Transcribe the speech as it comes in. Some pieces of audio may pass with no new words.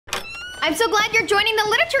I'm so glad you're joining the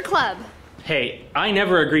literature club. Hey, I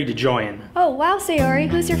never agreed to join. Oh, wow, Sayori,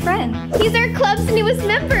 who's your friend? He's our club's newest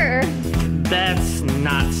member. That's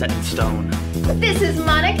not set in stone. This is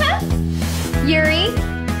Monica, Yuri,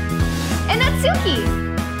 and Natsuki.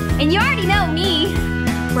 And you already know me.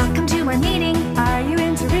 Welcome to our meeting. Are you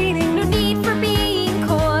into reading? No need for being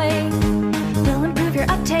coy. We'll improve your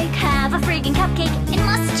uptake. Have a friggin' cupcake, and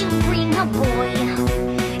must you bring a boy?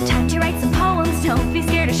 Time to write some poems. Don't be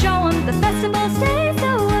scared to show them. The festival stays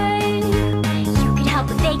away. You could help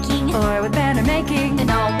with baking, Or with banner making. and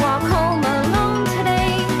I'll walk home alone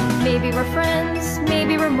today. Maybe we're friends,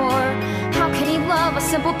 maybe we're more. How can he love a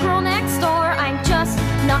simple girl next door? I'm just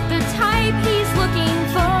not the type he's looking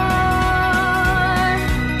for.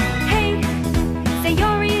 Hey,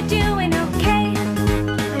 Sayori, you doing okay?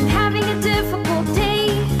 I'm having a difficult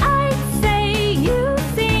day. I'd say you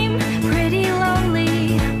seem pretty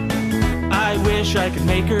lonely. I wish I could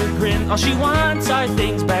make her grin. All she wants are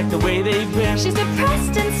things back the way they've been. She's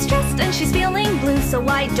depressed and stressed and she's feeling blue. So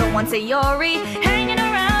I don't want Sayori hanging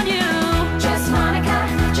around you. Just Monica,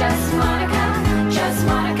 just Monica, just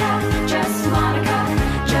Monica, just Monica,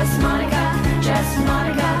 just Monica, just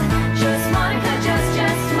Monica, just Monica, just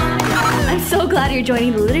Monica. I'm so glad you're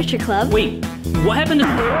joining the literature club. Wait, what happened to...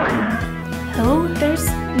 Oh, there's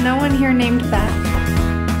no one here named Beth.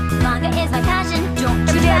 Manga is my passion, don't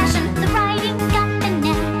you passion. The writing got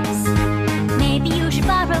finesse. Maybe you should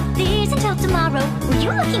borrow these until tomorrow. Were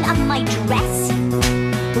you looking up my dress?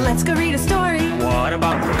 Let's go read a story. What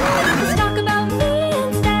about... Let's talk about me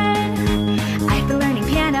instead. I've been learning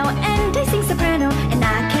piano and I sing soprano, and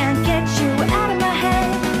I can't get you out of my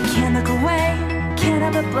head. Can't look away, can't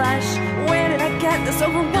help but blush. Where did I get this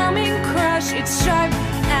overwhelming crush? It's sharp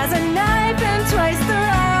as a knife and twice the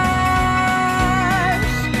rush.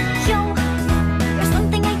 Yo, there's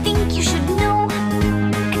something I think you should know.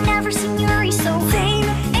 I've never seen Yuri so Sane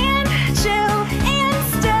and chill and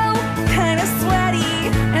still kinda sweaty,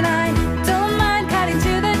 and I don't mind cutting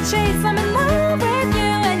to the chase. I'm in love with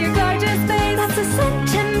you and your gorgeous face. That's a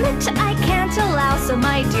sentiment I can't allow. So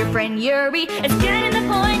my dear friend Yuri, it's getting the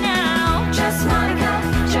point now. Just Monica,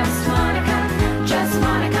 just Monica, just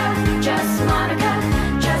Monica, just Monica,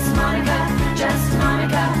 just Monica, just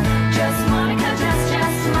Monica, just Monica,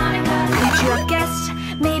 just Monica. Did you have guessed?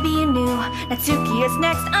 Maybe you knew. Natsuki is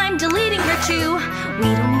next, I'm deleting her too. We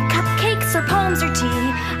don't need cupcakes or poems or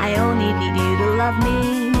tea. I only need you to love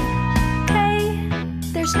me. Okay,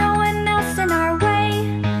 there's no one else in our way.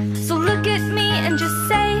 So look at me and just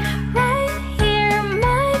say right here,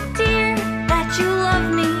 my dear, that you love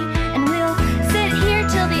me. And we'll sit here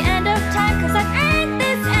till the end of time, 'cause I've earned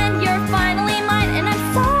this and you're finally mine. And I'm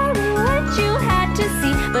sorry what you had to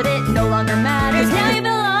see, but it no longer matters. Now you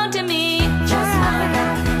belong to me. Just Monica,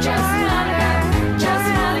 just Monica, just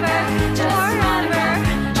Monica, just Monica,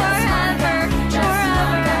 just Monica,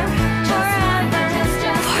 just Monica,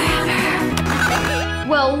 just Monica.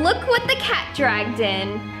 Well, look what the cat dragged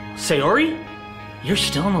in. Sayori? You're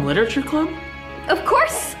still in the literature club? Of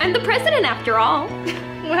course, I'm the president after all.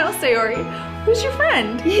 Well, Sayori, who's your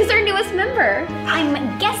friend? He's our newest member.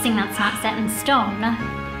 I'm guessing that's not set in stone.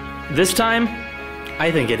 This time,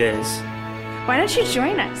 I think it is. Why don't you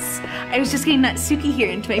join us? I was just getting Natsuki here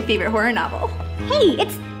into my favorite horror novel. Hey,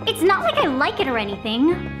 it's not like I like it or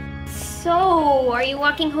anything. So, are you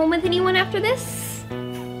walking home with anyone after this?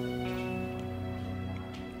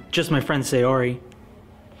 Just my friend Sayori.